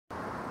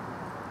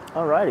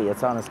Alrighty,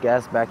 it's Honest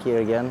Gas back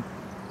here again.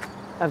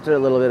 After a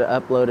little bit of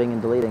uploading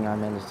and deleting, I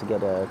managed to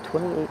get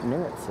 28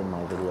 minutes in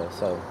my video,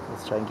 so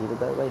let's try and keep it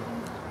that way.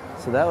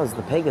 So that was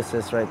the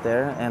Pegasus right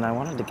there, and I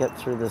wanted to get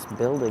through this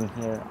building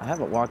here. I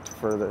haven't walked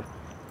further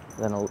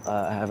than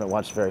I haven't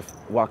walked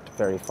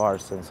very far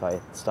since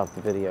I stopped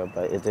the video,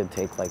 but it did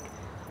take like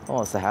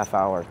almost a half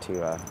hour to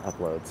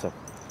upload. So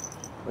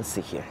let's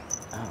see here.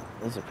 Oh,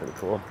 these are pretty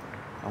cool.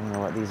 I don't know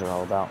what these are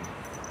all about.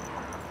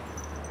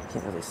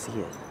 Can't really see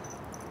it.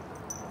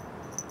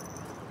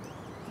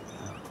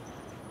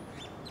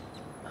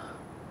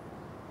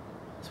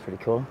 It's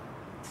pretty cool.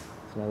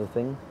 It's another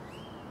thing.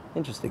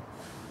 Interesting.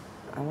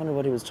 I wonder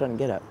what he was trying to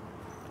get at.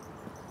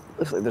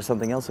 Looks like there's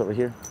something else over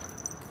here.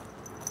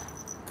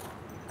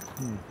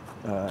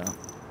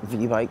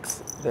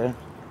 V-bikes there.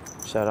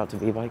 Shout out to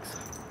V-bikes.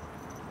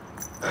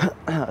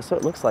 So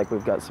it looks like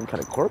we've got some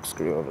kind of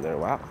corkscrew over there.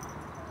 Wow.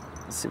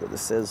 Let's see what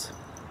this is.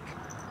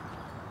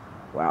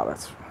 Wow,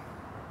 that's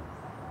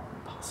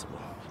impossible.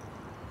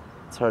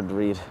 It's hard to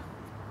read.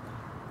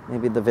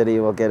 Maybe the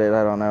video will get it,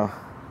 I don't know.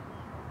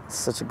 It's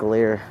such a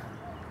glare.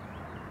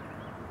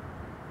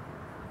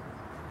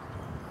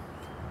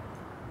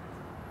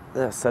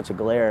 There's such a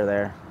glare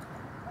there.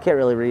 Can't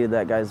really read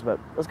that, guys, but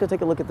let's go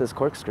take a look at this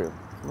corkscrew.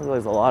 Looks like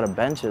there's a lot of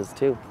benches,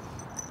 too.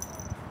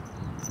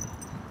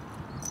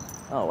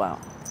 Oh, wow.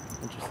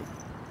 Interesting.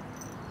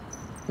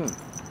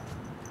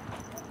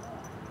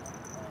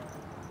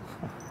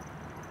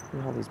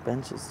 Look at all these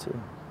benches, too.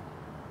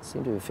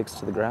 Seem to be fixed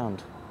to the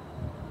ground.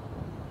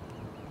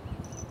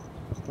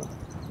 Look,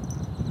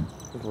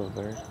 a little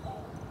bird.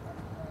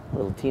 A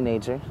little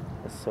teenager.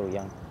 That's so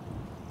young.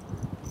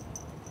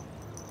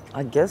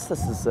 I guess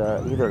this is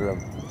I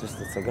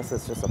guess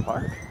it's just a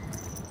park.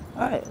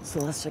 All right, so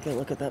let's take a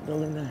look at that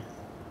building there.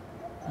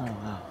 Oh,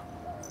 wow.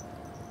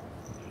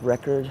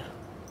 Record.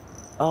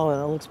 Oh, and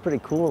it looks pretty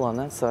cool on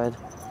that side.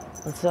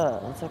 Let's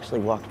actually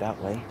walk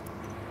that way.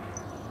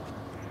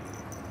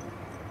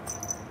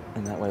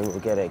 And that way we'll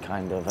get a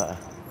kind of, looks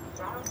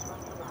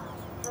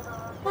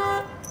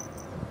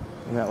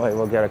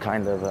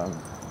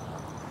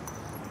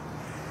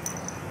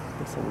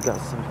like we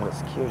got some kind of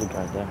security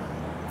guard there.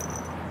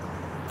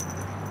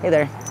 Hey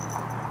there.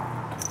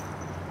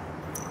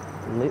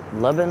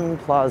 Lubben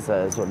Plaza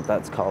is what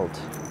that's called.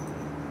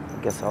 I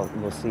guess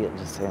we'll see it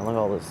just saying, look at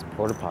all those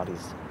porta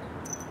potties.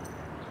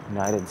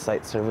 United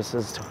Site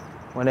Services,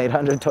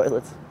 1-800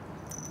 toilets.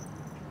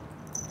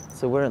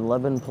 So we're in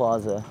Lubben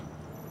Plaza.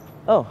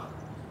 Oh.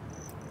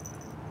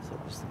 So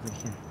there's something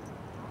here.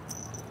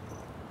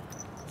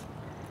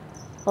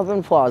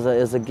 Lubben Plaza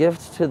is a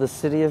gift to the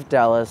city of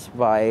Dallas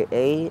by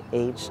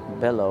A.H.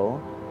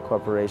 Bello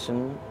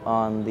Corporation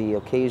on the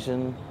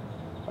occasion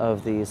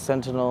of the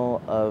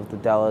Sentinel of the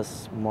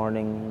Dallas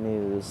Morning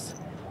News,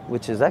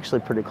 which is actually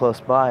pretty close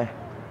by,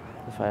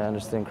 if I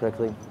understand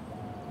correctly.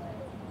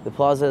 The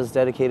plaza is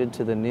dedicated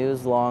to the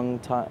News'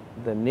 longtime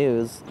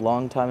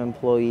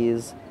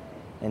employees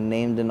and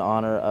named in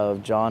honor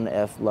of John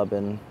F.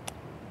 Lubben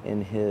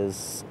and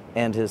his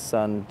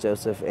son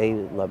Joseph A.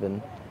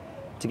 Lubben.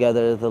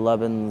 Together, the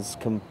Lubbens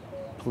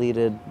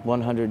completed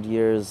 100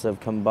 years of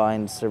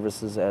combined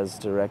services as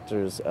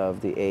directors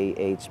of the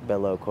A.H.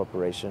 Bello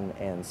Corporation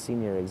and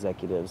senior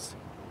executives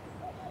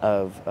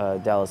of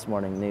Dallas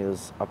Morning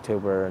News,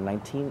 October 1st,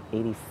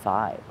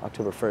 1985.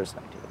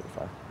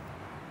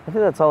 I think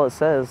that's all it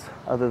says,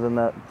 other than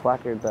that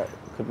placard that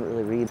I couldn't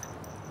really read.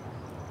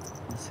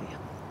 Let's see.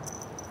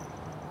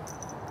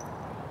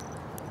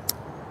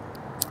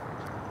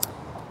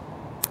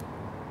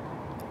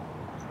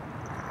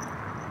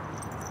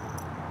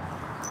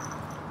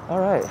 All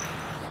right.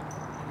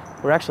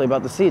 We're actually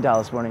about to see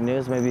Dallas Morning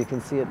News. Maybe you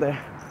can see it there.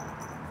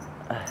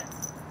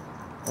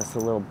 That's a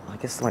little, I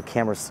guess my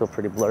camera's still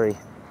pretty blurry.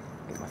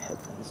 Get my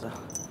headphones down.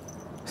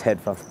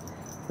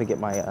 Let me get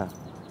my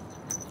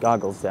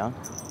goggles down.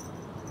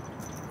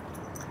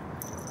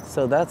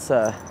 So that's,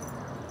 let's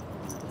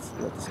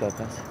let this guy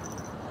pass.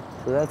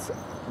 So that's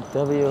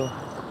WFAA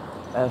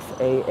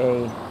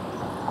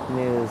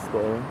News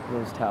there,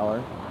 News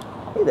Tower.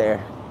 Hey there,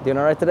 doing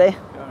all right today?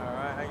 Doing all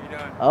right, how you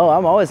doing? Oh,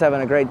 I'm always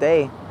having a great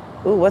day.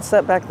 Ooh, what's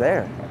that back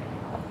there?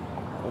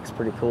 Looks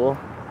pretty cool.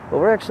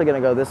 Well, we're actually gonna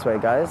go this way,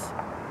 guys.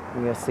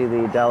 You're gonna see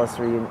the Dallas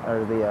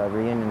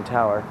Reunion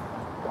Tower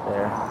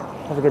there.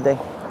 Have a good day.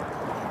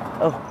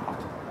 Oh,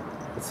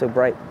 it's so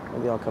bright.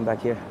 Maybe I'll come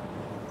back here.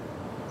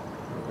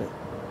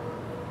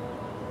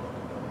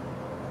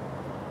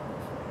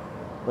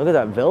 Look at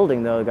that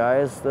building though,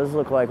 guys. Those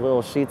look like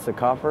little sheets of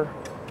copper.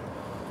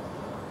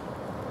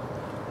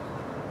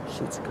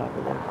 Sheets of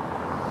copper there.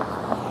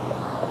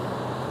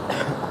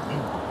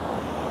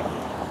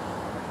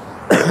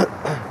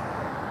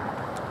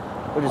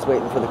 We're just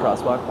waiting for the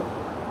crosswalk.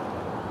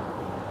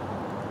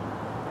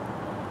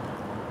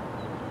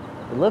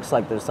 It looks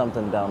like there's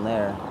something down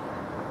there.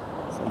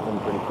 Something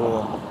pretty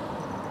cool.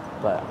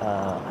 But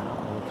I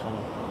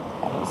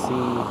don't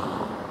see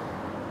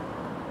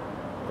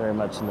very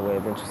much in the way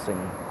of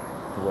interesting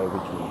the way we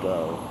can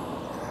go.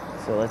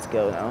 So let's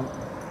go now.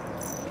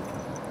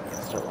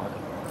 Start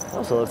walking.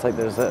 Also looks like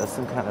there's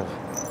some kind of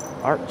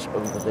arch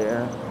over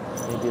there.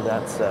 Maybe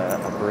that's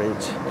a bridge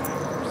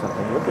or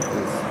something. Look at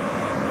these.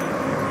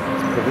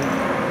 It's pretty.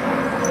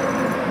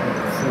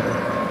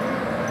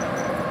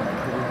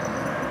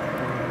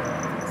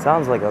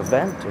 Sounds like a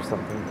vent or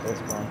something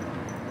close by.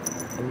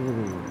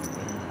 Ooh,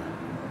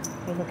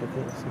 yeah. Hey, look at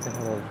this. There's a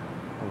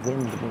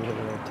wind moving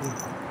over there too.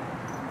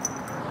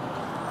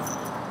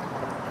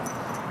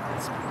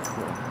 That's pretty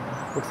cool.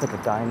 Looks like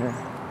a diner.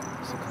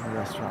 Some kind of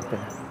restaurant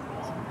there.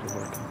 Somebody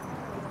working.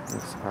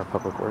 It's our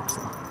public works.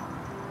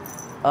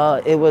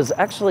 It was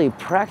actually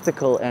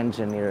practical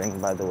engineering,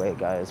 by the way,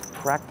 guys.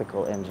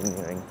 Practical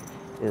engineering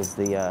is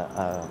the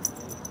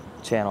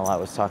channel I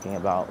was talking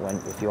about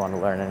if you want to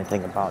learn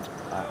anything about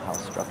how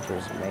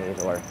structures are made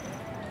or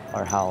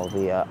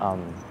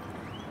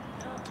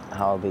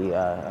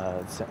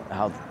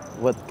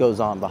what goes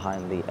on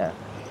behind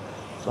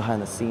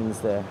the scenes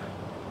there.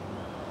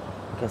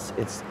 I guess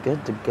it's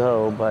good to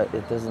go, but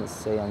it doesn't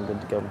say I'm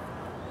good to go.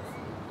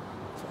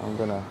 So I'm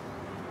gonna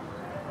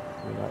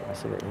relight my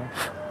cigarette here.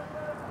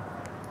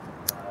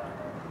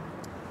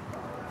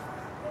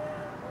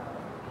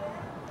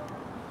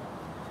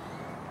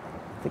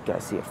 I think I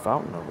see a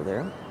fountain over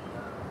there.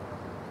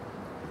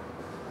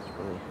 It's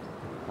really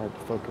hard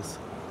to focus.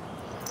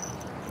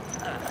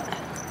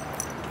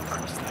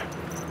 Across there.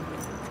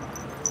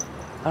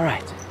 All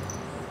right.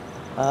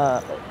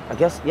 I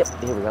guess, yep,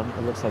 here we go.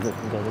 It looks like we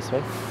can go this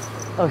way.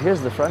 Oh,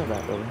 here's the front of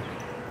that building.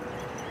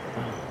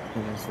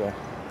 And there's the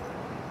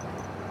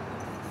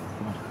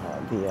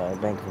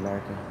Bank of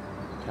America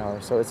tower.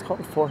 So it's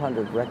called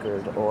 400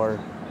 Record, or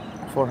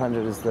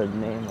 400 is the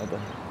name of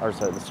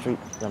the street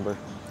number.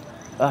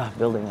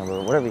 Building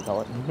number, whatever you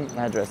call it,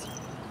 address.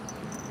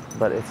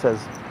 But it says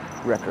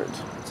Record,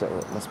 so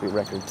it must be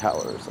Record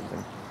Tower or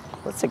something.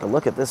 Let's take a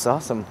look at this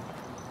awesome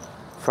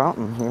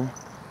fountain here.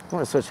 I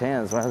want to switch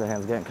hands. My other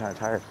hand's getting kind of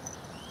tired.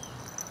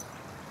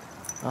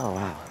 Oh,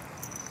 wow.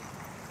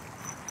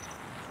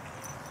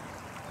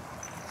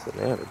 So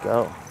there we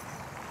go.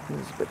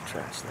 There's a bit of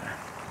trash there.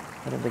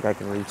 I don't think I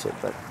can reach it,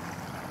 but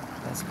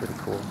that's pretty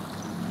cool.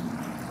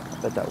 I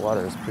bet that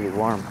water is pretty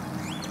warm.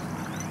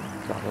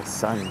 Got the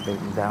sun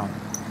beating down.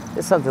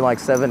 It's something like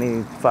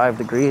 75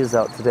 degrees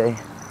out today,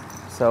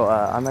 so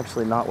I'm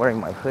actually not wearing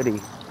my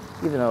hoodie,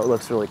 even though it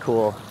looks really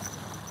cool.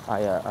 I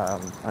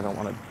don't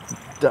want to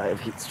die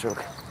of heat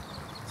stroke.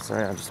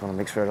 Sorry, I just want to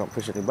make sure I don't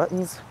push any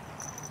buttons.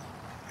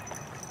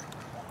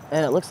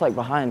 And it looks like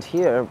behind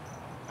here,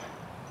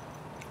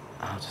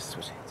 I'll just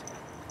switch hands.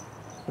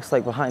 Looks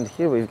like behind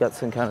here we've got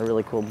some kind of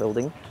really cool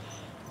building.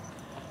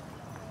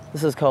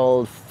 This is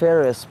called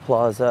Ferris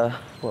Plaza,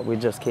 what we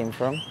just came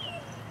from.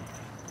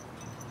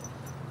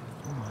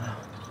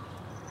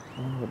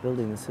 I don't know what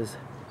building this is.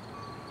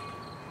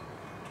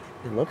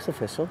 It looks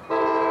official. You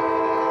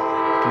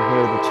can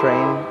hear the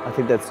train. I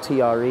think that's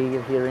TRE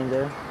you're hearing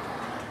there.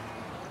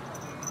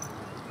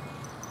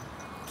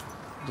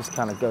 Just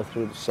kind of go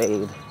through the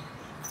shade.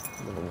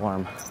 A little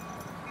warm.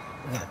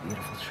 Look at that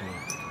beautiful tree.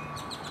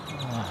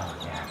 Oh,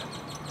 yeah.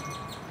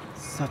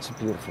 Such a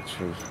beautiful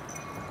tree.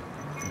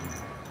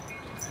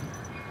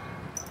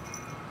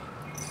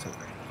 So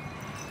pretty.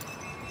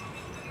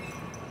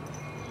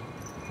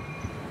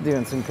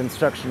 Doing some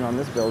construction on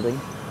this building.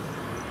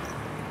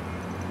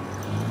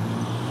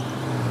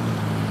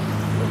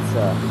 Let's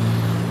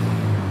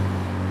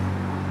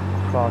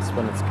cross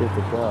when it's good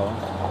to go.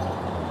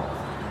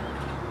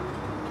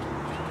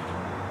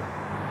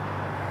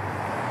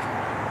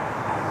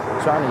 I'm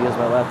trying to use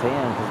my left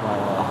hand because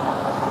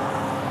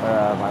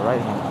my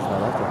right hand because my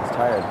left hand's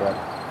tired, but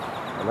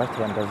my left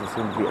hand doesn't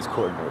seem to be as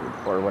coordinated,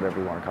 or whatever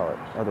you want to call it,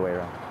 other way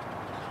around.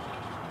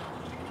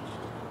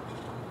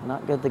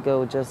 Not good to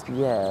go just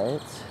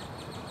yet.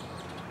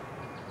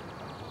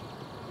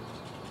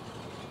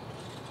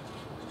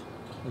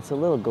 It's a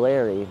little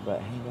glary,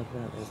 but hey, look at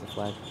that, there's the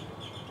flag.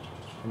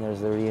 And there's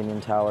the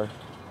Reunion Tower.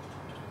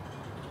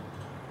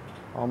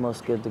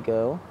 Almost good to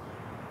go.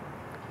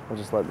 We'll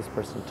just let this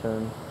person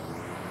turn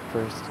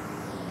first.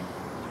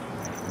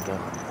 There we go.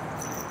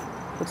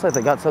 Looks like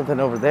they got something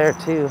over there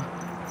too.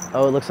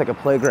 Oh, it looks like a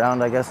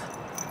playground, I guess.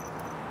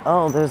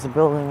 Oh, there's a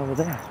building over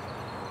there.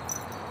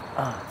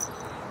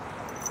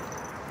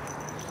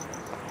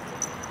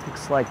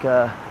 Looks like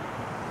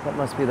that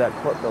must be that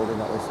court building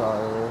that we saw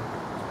earlier,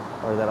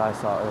 or that I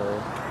saw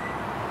earlier.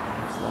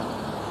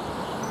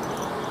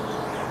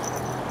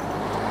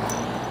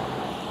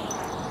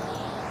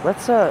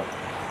 What's that? Let's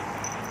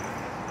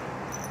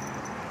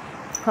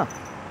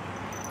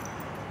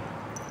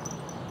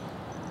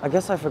I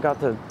guess I forgot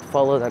to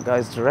follow that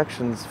guy's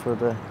directions for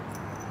the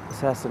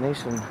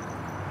assassination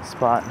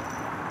spot.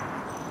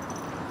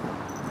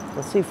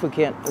 Let's see if we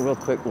can't, real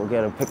quick, we'll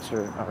get a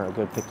picture, or a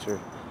good picture.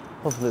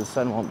 Hopefully the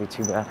sun won't be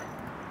too bad.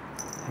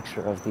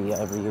 Picture of the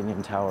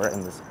Reunion Tower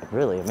and this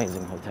really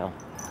amazing hotel.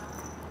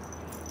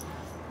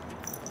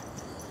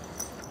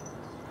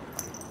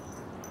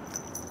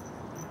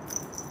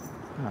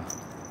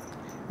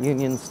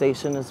 Union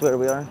Station is where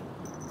we are.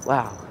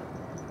 Wow.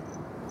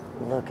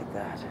 Look at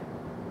that.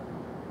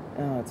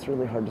 Oh, it's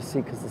really hard to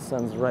see because the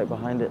sun's right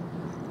behind it.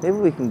 Maybe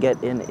we can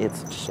get in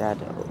its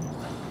shadow.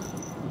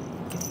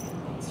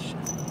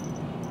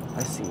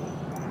 I see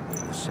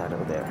the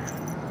shadow there.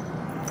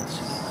 Let's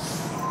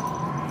just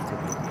take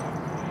a look.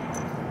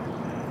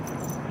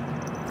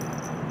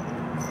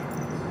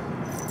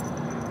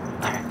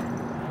 Alright.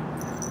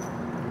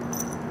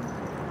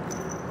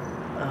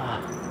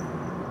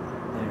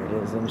 There it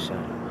is in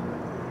shadow.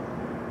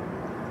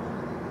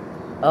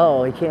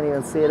 Oh, you can't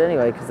even see it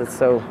anyway because it's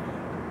so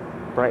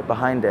bright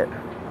behind it.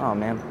 Oh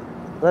man,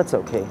 well, that's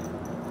okay.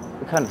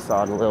 We kind of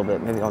saw it a little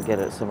bit. Maybe I'll get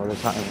it some other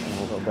time and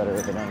we'll go better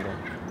at an angle.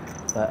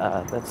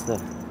 But that's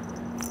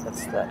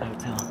that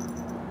hotel.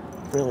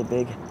 Really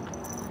big,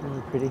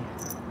 really pretty.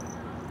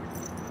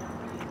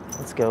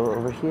 Let's go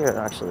over here.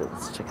 Actually,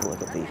 let's take a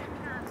look at the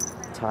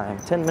time.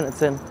 10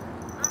 minutes in.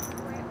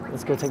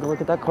 Let's go take a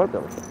look at that court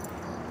building.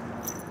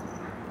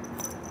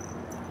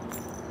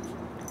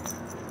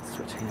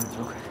 Switch hands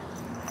real quick.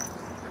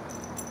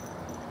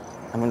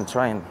 I'm gonna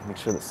try and make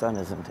sure the sun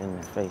isn't in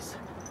your face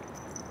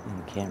in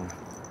the camera.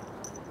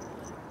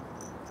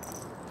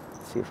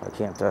 See if I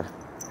can't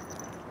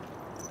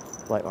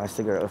light my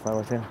cigarette if I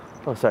was in.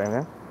 Oh, sorry,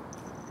 man.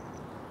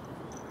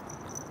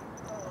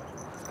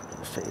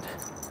 Shade.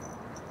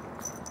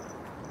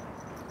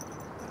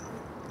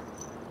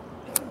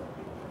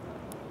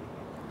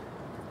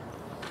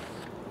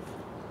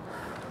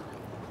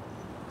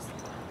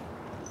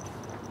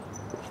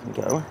 We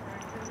can go.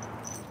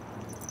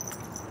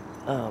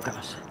 Oh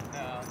gosh.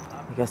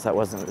 I guess that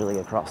wasn't really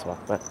a crosswalk,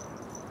 but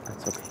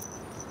that's okay.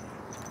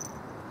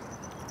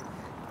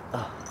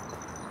 Oh.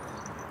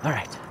 All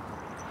right.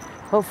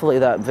 Hopefully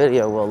that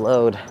video will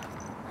load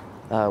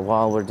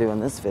while we're doing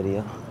this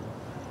video.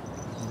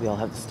 Maybe I'll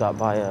have to stop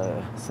by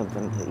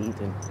something to eat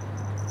and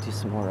do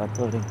some more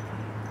uploading.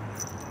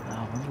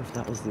 I wonder if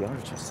that was the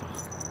arch I saw.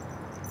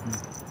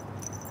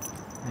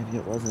 Maybe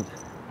it wasn't.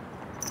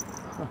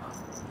 Huh.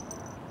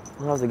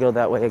 We'll have to go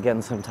that way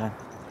again sometime.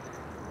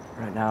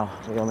 Right now,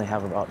 we only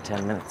have about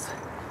 10 minutes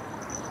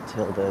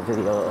till the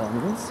video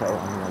ends, so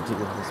I'm gonna do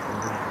this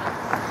one.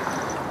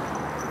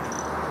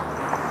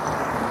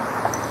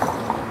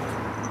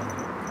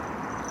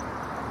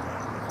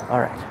 All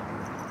right,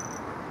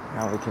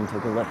 now we can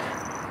take a look.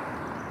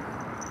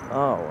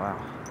 Oh, wow.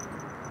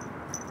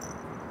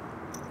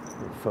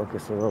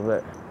 Focus a little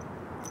bit.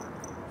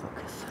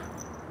 Focus.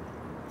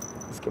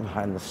 Let's get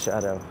behind the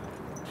shadow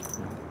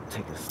and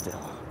take a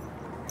still.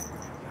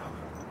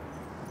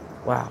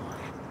 Wow.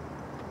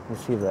 You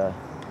see the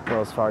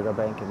Wells Fargo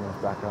Bank in the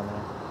background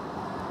there.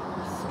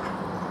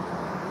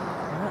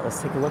 All right,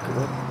 let's take a look at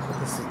what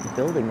this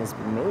building is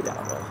made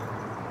out of.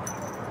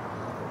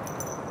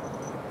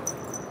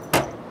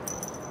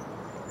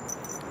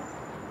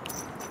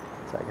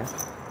 So I guess.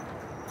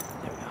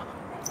 There we go.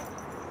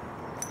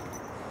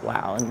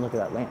 Wow, and look at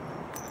that lamp.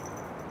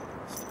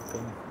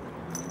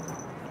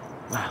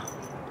 Wow.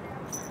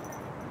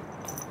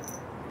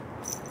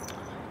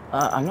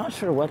 I'm not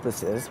sure what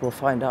this is. We'll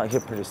find out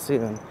here pretty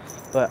soon.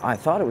 But I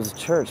thought it was a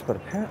church, but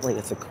apparently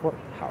it's a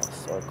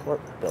courthouse or a court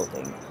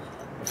building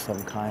of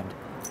some kind.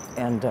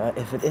 And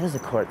if it is a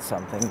court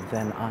something,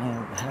 then I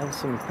have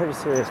some pretty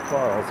serious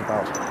quarrels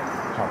about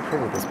how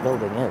pretty this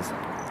building is.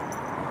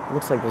 It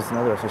looks like there's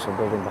another official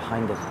building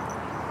behind it.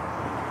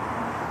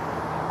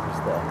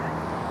 There's the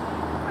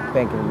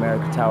Bank of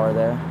America Tower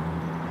there.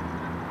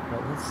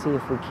 But let's see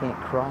if we can't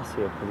cross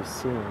here pretty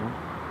soon.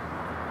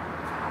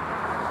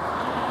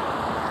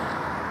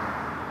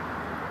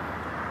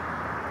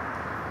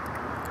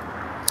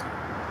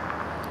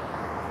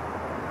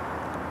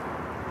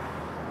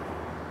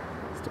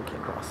 Still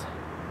can't cross.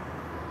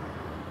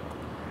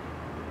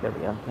 There we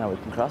go. Now we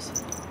can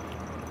cross.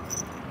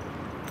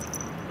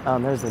 Oh,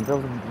 and there's the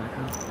building in the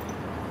background.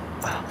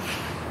 Wow.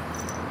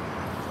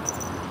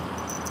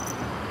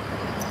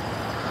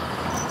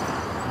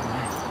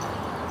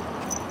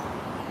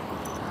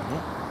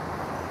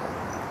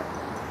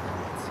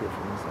 Let's see it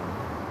from this end.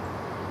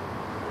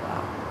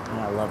 Wow. And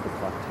I love the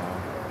clock tower.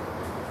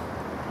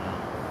 Wow.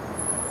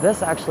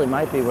 This actually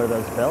might be where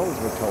those bells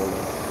were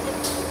tolling.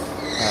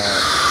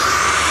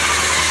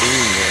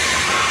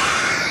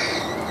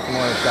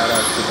 More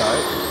shout-outs to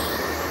Dart.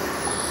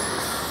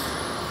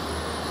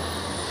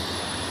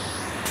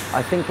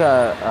 I think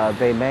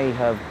they may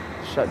have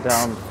shut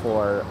down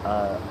for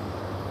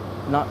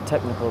not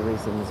technical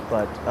reasons,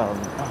 but oh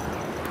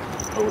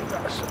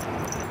gosh,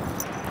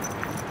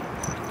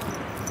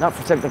 not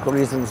for technical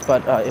reasons,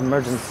 but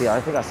emergency.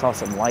 I think I saw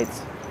some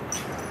lights.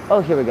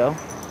 Oh, here we go.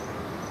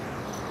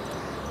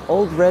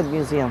 Old Red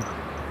Museum.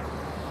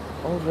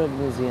 Old Red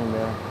Museum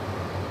there.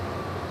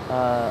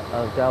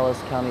 Of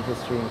Dallas County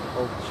History and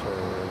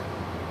Culture.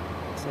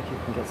 Looks like you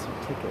can get some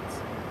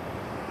tickets.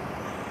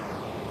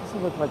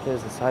 Doesn't look like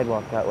there's a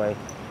sidewalk that way.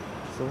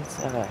 So let's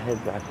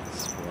head back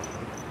this way.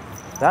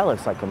 That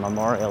looks like a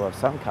memorial of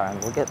some kind.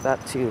 We'll get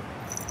that too.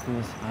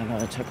 I'm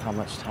gonna check how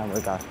much time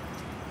we got.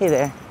 Hey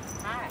there.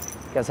 Hi.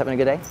 You guys having a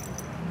good day?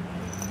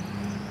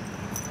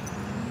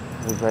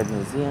 Old Red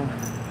Museum.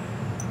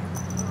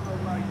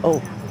 Oh,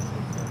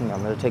 hang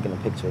on, they're taking a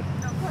picture.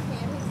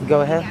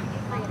 Go ahead.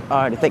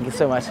 Alrighty, thank you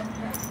so much.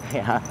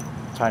 Yeah,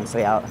 trying to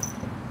stay out.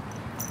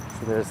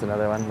 So there's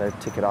another one, their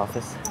ticket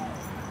office.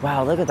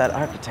 Wow, look at that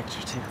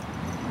architecture too.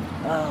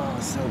 Oh,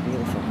 so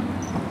beautiful.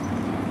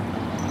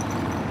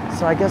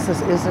 So I guess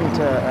this isn't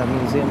a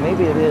museum.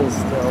 Maybe it is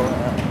still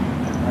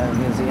a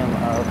museum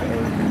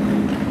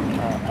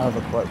of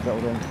a court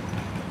building.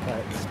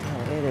 But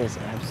still, it is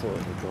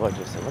absolutely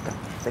gorgeous. And look how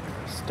thick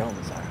those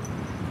stones are.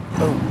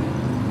 Boom.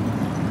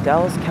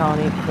 Dallas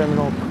County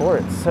Criminal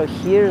Court. So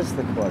here's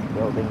the court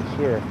building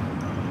here.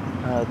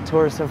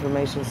 Tourist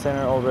Information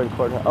Center, Old Red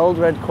Courthouse. Old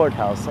Red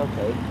Courthouse,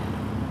 okay.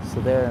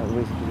 So there,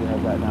 we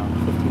have that now.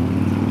 15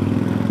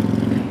 minutes.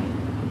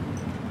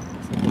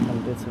 So they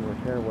come did some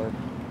repair work.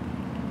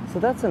 So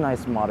that's a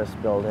nice,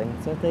 modest building.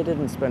 So they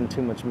didn't spend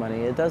too much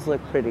money. It does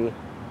look pretty,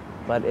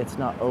 but it's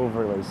not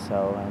overly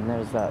so. And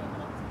there's that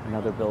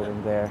another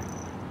building there.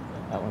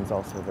 That one's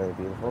also very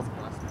beautiful.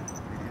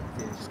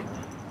 Just kind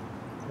of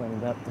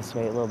pointed up this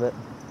way a little bit.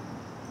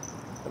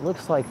 It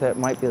looks like that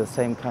might be the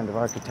same kind of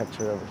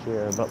architecture over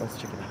here, but let's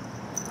check it out.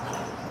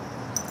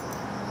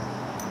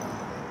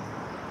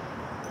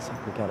 Looks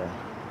like we got a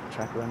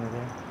track runner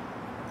there.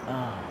 Oh,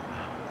 wow.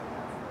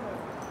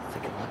 Let's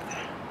take a look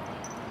there.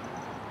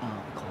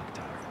 Oh, the clock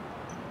tower.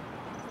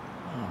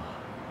 Oh,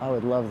 I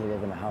would love to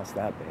live in a house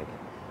that big.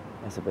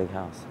 That's a big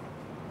house.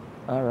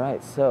 All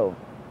right, so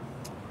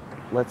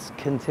let's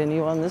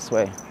continue on this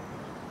way.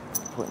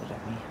 Pointed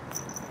at me.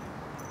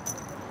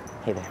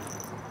 Hey there.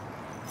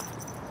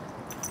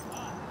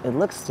 It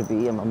looks to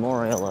be a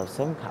memorial of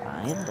some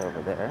kind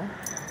over there.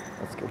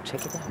 Let's go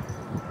check it out.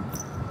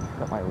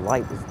 But my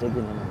light is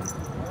digging in and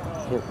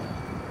hitting.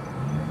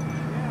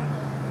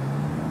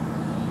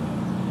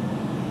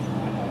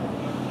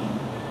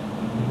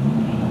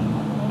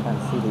 Kind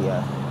of see the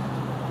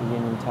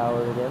Union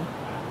Tower again.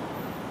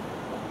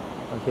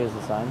 Oh, here's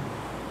the sign.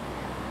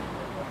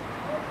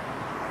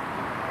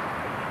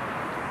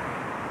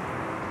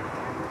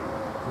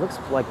 Looks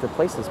like the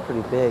place is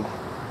pretty big.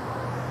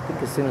 I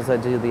think as soon as I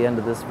do the end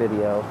of this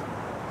video,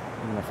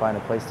 I'm gonna find a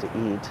place to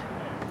eat,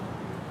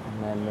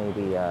 and then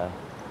maybe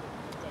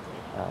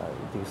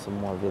do some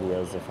more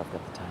videos if I've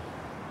got the time.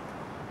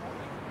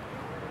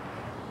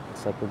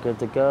 Looks like we're good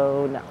to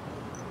go now.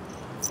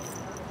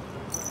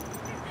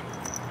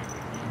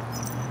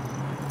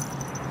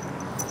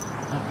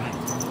 All right.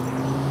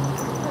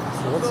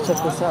 So let's check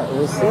this out.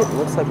 We'll see. It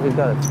looks like we've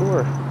got a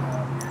tour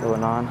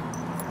going on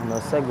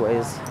those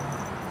segways.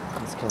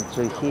 Let's come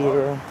through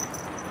here.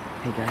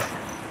 Hey guys.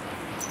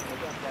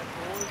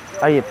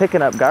 Are you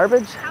picking up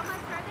garbage? How much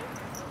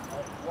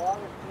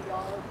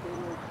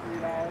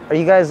garbage? Are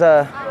you guys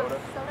Soda?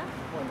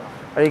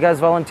 are you guys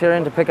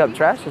volunteering to pick up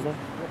trash? Is that?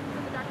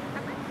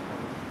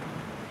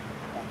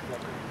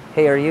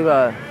 Hey, are you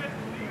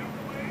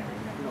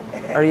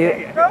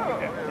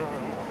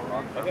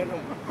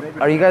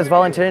guys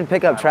volunteering to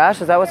pick up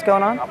trash? Is that what's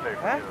going on?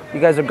 You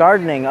guys are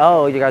gardening.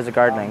 Oh, you guys are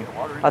gardening.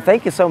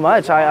 Thank you so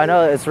much. I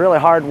know it's really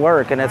hard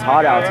work and it's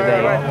hot out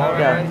today.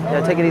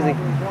 Yeah, take it easy.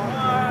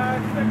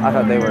 I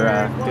thought they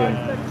were doing...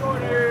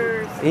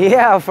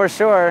 Yeah, for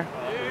sure.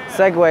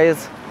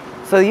 Segways.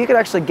 So you could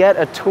actually get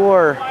a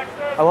tour.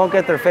 I won't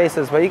get their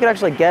faces, but you could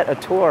actually get a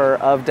tour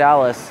of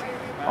Dallas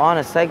on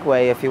a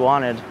Segway if you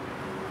wanted.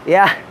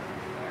 Yeah,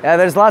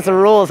 there's lots of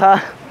rules, huh?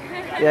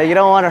 Yeah, you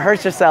don't want to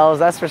hurt yourselves,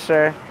 that's for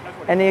sure.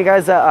 And you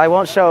guys, I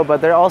won't show,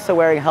 but they're also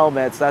wearing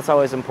helmets. That's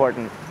always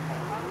important.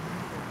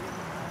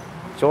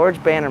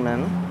 George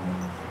Bannerman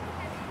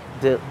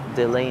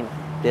Dealey.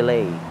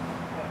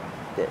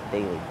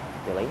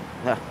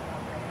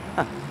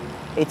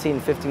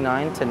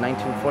 1859 to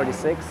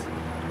 1946.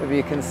 Maybe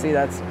you can see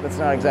that's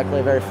not exactly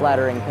a very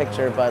flattering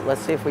picture, but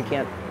let's see if we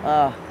can't.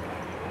 I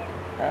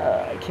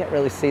can't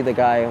really see the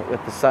guy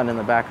with the sun in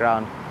the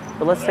background.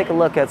 But let's take a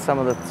look at some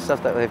of the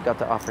stuff that they've got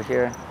to offer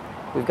here.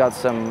 We've got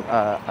some,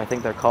 I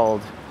think they're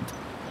called,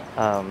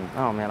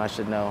 oh man, I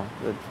should know,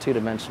 the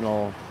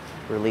two-dimensional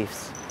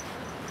reliefs.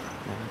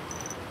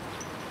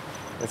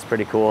 That's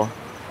pretty cool.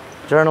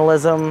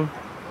 Journalism,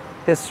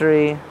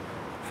 history,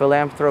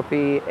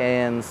 philanthropy,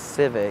 and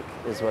civic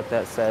is what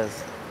that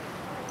says.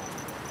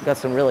 We've got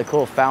some really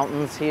cool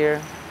fountains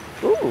here.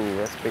 Ooh,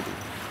 that's pretty.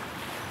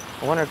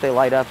 I wonder if they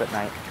light up at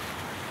night.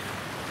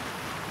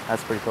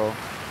 That's pretty cool.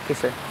 Okay,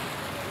 sir.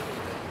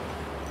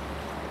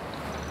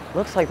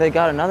 Looks like they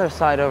got another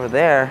side over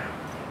there.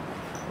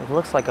 It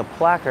looks like a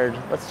placard.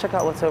 Let's check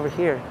out what's over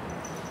here.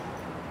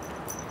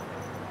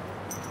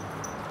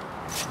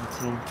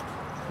 We've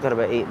got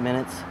about 8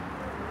 minutes.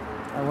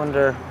 I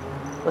wonder,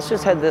 let's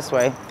just head this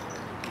way.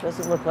 It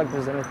doesn't look like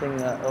there's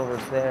anything over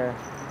there.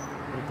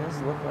 It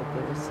does look like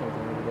there is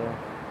something over there.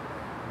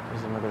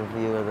 There's another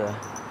view of the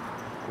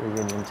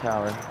Union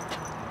Tower.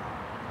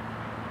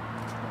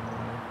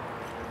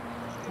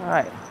 All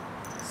right.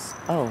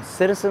 Oh,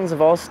 citizens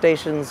of all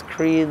stations,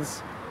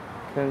 creeds,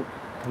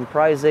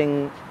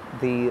 comprising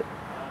the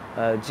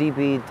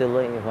G.B.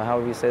 Dealey,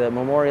 however you say that,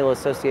 Memorial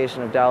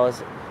Association of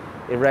Dallas,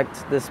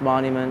 erect this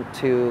monument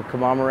to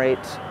commemorate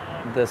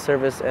the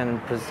service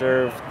and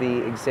preserve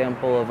the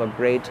example of a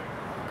great,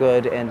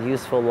 good, and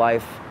useful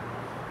life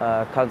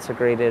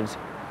consecrated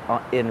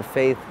in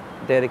faith,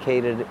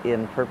 dedicated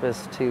in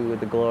purpose to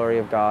the glory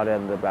of God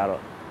and the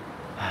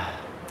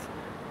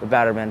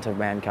betterment of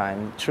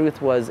mankind.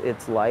 Truth was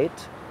its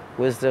light,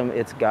 wisdom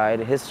its guide,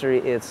 history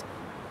its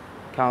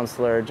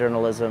counselor,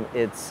 journalism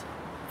its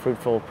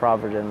fruitful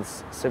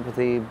providence,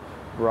 sympathy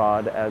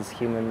broad as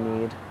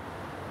human need,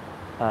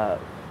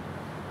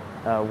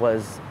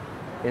 was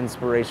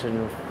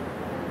inspiration,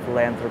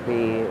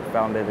 philanthropy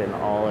founded in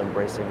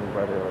all-embracing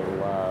brotherly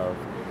love,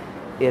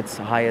 its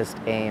highest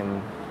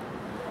aim.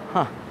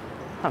 Huh,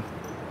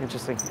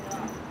 interesting.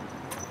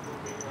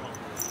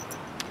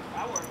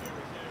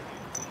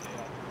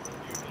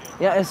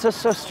 Yeah, it's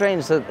just so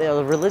strange that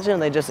religion,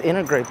 they just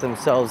integrate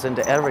themselves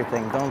into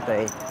everything, don't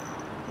they?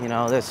 You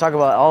know, they talk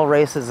about all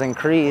races and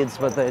creeds,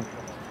 but they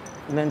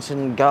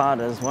mention God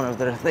as one of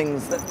their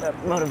things that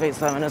motivates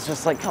them, and it's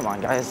just like, come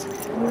on, guys,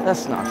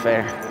 that's not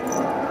fair.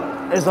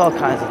 There's all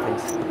kinds of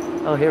things.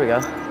 Oh, here we go.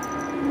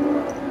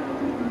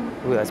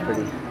 Ooh, that's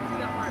pretty.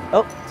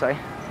 Oh, sorry.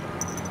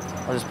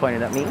 I'll just point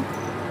it at me.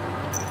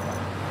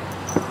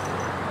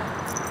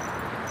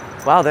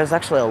 Wow, there's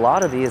actually a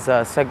lot of these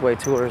Segway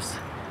tours.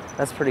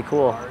 That's pretty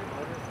cool.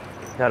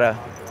 Gotta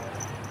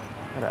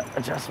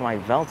adjust my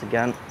belt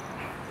again.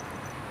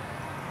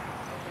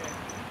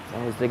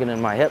 I was digging in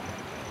my hip.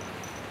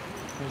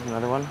 Here's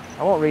another one.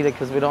 I won't read it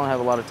because we don't have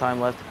a lot of time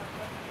left.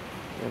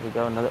 There we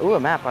go. Another. Ooh, a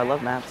map. I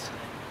love maps.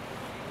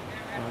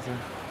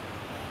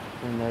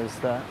 And there's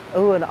the.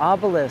 Ooh, an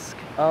obelisk.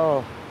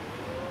 Oh,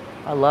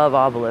 I love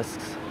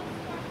obelisks.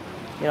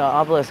 You know,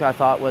 obelisk I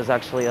thought was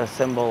actually a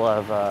symbol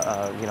of,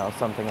 you know,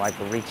 something like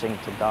reaching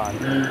to God.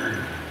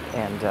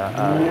 And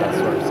that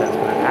sort of sense,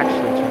 but it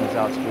actually turns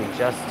out to be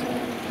just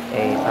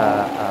a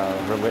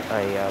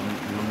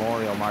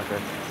memorial marker.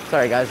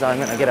 Sorry guys, I'm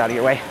gonna get out of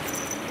your way.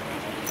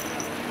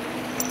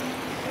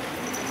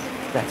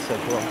 That's so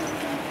cool.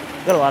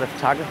 Got a lot of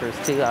photographers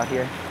too out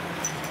here.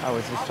 I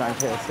was just trying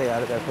to stay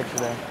out of that picture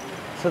there.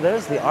 So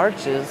there's the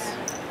arches.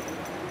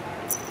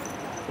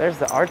 There's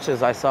the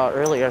arches I saw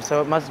earlier,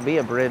 so it must be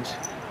a bridge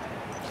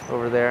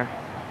over there.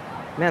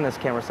 Man, this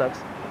camera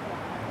sucks.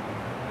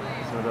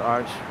 Another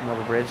arch,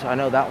 another bridge. I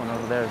know that one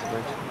over there is a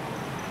bridge.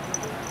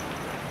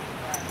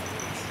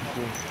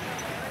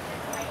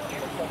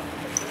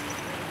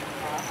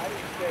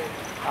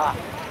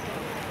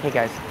 Hey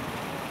guys.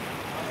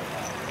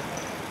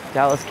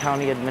 Dallas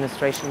County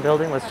Administration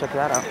Building. Let's check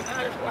that out.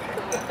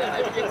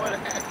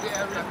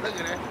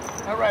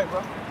 All right,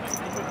 bro.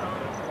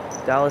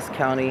 Dallas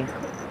County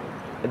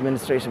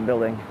Administration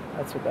Building.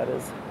 That's what that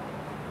is.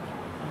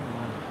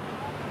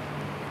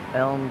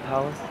 Elm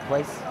Palace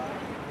Place.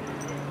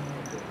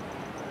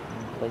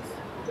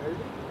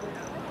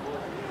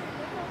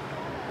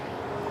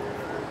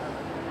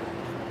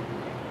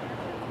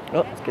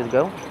 Oh, it's good to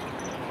go.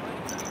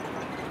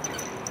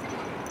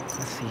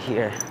 Let's see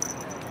here.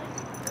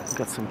 We've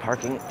got some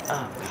parking.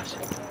 Oh gosh.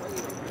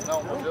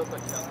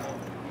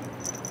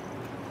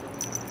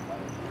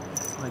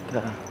 It's like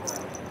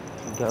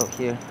go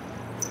here.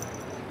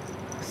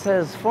 It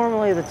says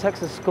formerly the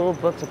Texas School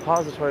Book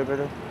Depository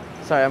Building.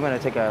 Sorry, I'm going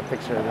to take a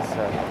picture of this.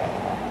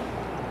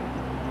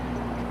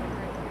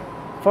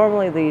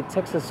 Formerly the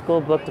Texas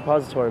School Book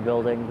Depository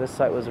Building, this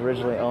site was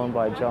originally owned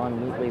by John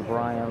Neatley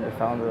Bryan, the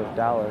founder of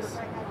Dallas.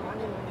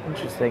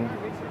 Interesting.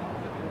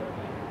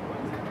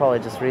 You could probably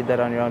just read that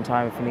on your own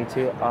time if you need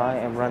to. I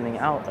am running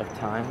out of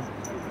time,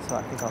 so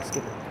I think I'll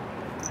skip it.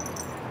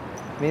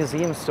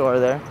 Museum store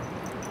there.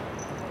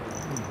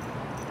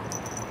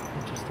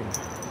 Interesting.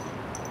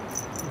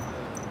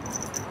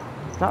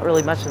 Not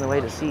really much in the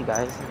way to see,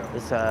 guys.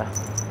 It's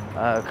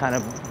kind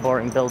of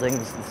boring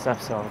buildings and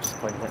stuff, so I'll just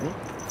point it at me.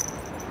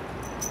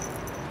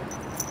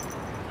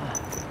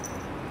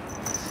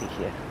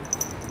 Here.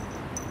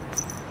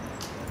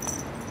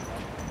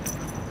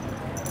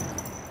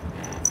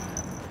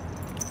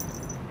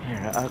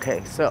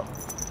 Okay, so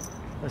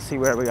let's see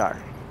where we are.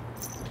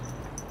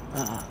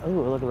 Oh,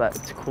 look at that.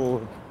 It's a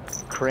cool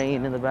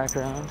crane in the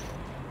background.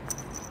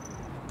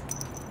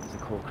 There's a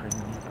cool crane.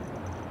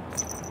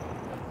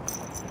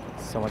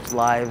 So much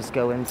lives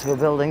go into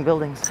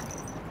buildings.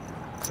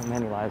 So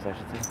many lives, I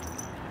should say.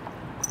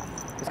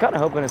 I was kind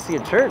of hoping to see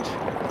a church.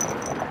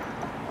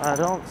 I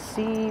don't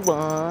see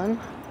one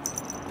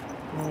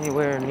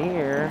anywhere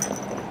near.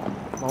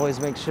 Always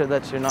make sure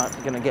that you're not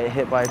gonna get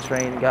hit by a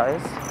train,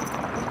 guys.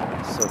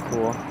 So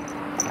cool.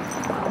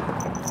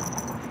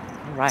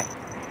 All right.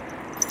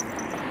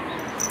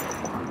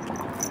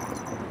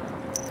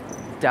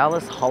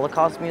 Dallas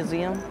Holocaust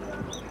Museum?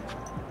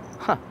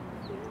 Huh.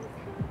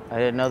 I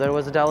didn't know there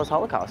was a Dallas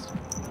Holocaust.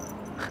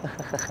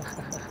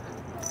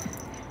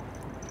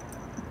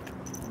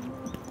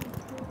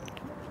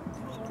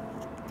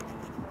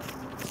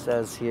 It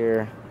says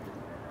here,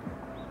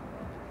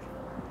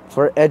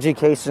 for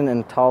education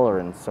and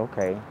tolerance.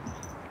 Okay.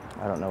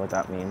 I don't know what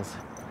that means.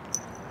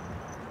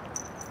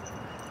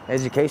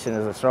 Education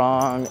is a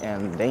strong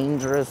and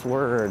dangerous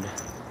word.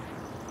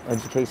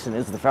 Education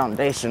is the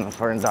foundation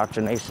for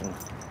indoctrination.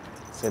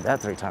 Say that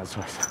 3 times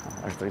twice,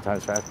 or 3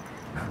 times fast.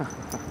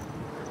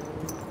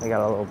 They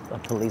got a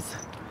police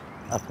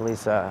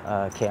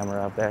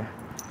camera up there.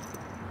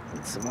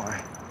 And some more.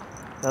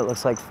 That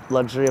looks like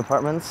luxury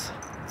apartments.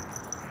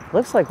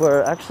 Looks like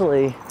we're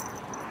actually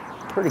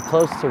pretty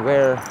close to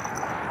where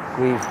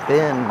we've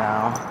been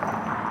now.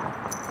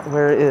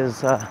 Where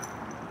is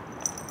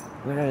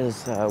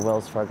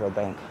Wells Fargo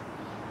Bank?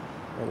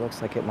 It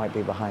looks like it might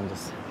be behind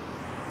us.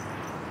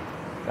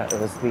 That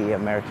was the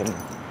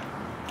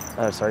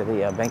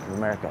the Bank of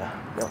America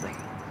building.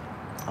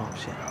 Oh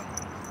shit.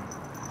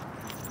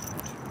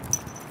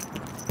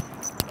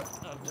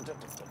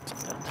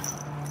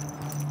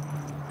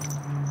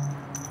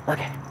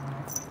 Okay.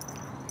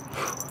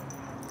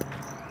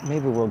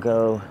 Maybe we'll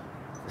go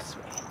this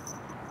way.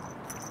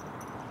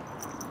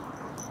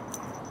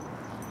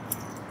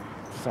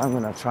 So I'm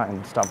gonna try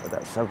and stop at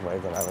that subway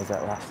that I was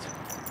at last.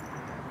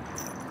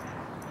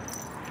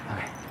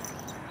 Okay.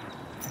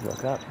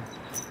 Look up.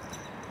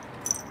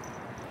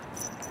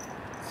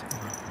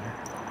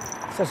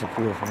 Such a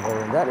beautiful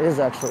building. That is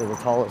actually the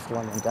tallest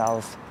one in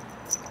Dallas.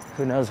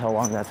 Who knows how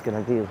long that's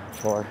gonna be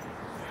for.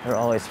 They're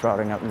always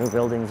sprouting up new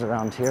buildings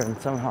around here, and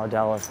somehow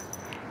Dallas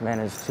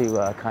managed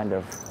to kind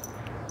of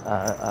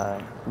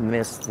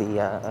miss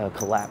the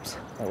collapse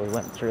that we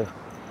went through.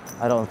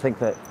 I don't think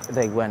that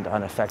they went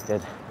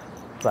unaffected,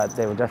 but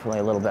they were definitely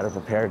a little better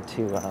prepared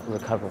to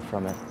recover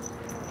from it.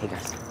 Hey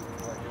guys.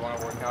 You want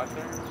to work out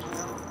there?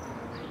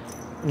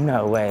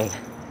 No way.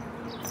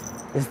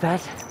 Is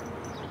that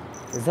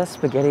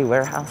Spaghetti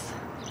Warehouse?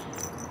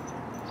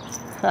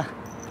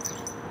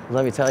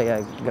 Let me tell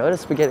you, go to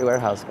Spaghetti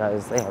Warehouse,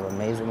 guys. They have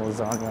amazing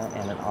lasagna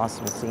and an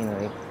awesome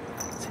scenery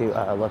to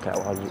look at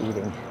while you're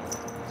eating.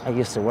 I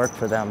used to work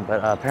for them,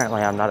 but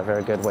apparently I'm not a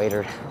very good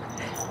waiter.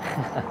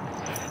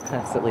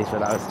 That's at least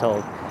what I was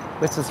told,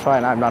 which is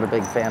fine. I'm not a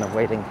big fan of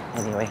waiting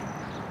anyway.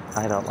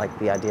 I don't like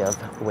the idea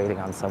of waiting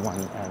on someone,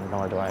 and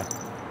nor do I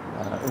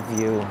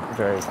view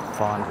very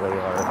fondly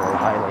or very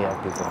highly of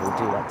people who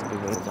do like to be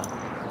waited on.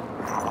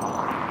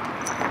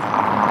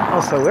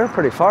 Oh, so we're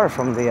pretty far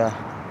from the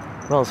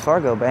Wells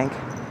Fargo Bank.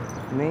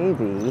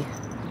 Maybe.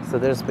 So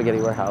there's Spaghetti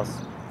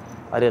Warehouse.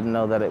 I didn't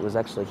know that it was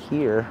actually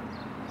here.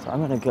 So I'm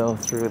gonna go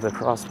through the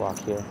crosswalk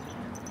here.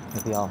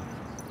 Maybe I'll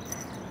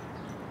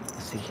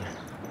see here.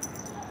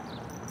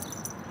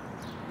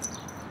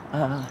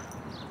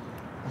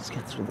 Let's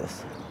get through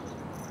this.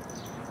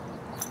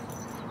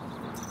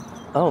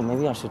 Oh,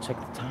 maybe I should check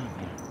the time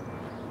here.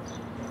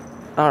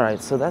 All right,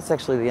 so that's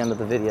actually the end of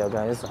the video,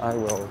 guys. I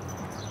will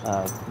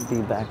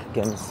be back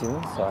again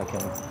soon, so I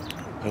can,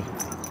 hey.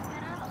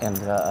 And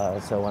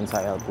so once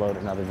I upload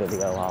another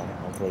video, I'll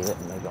delete it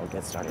and maybe I'll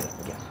get started up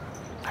again.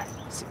 All right,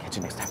 catch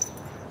you next time.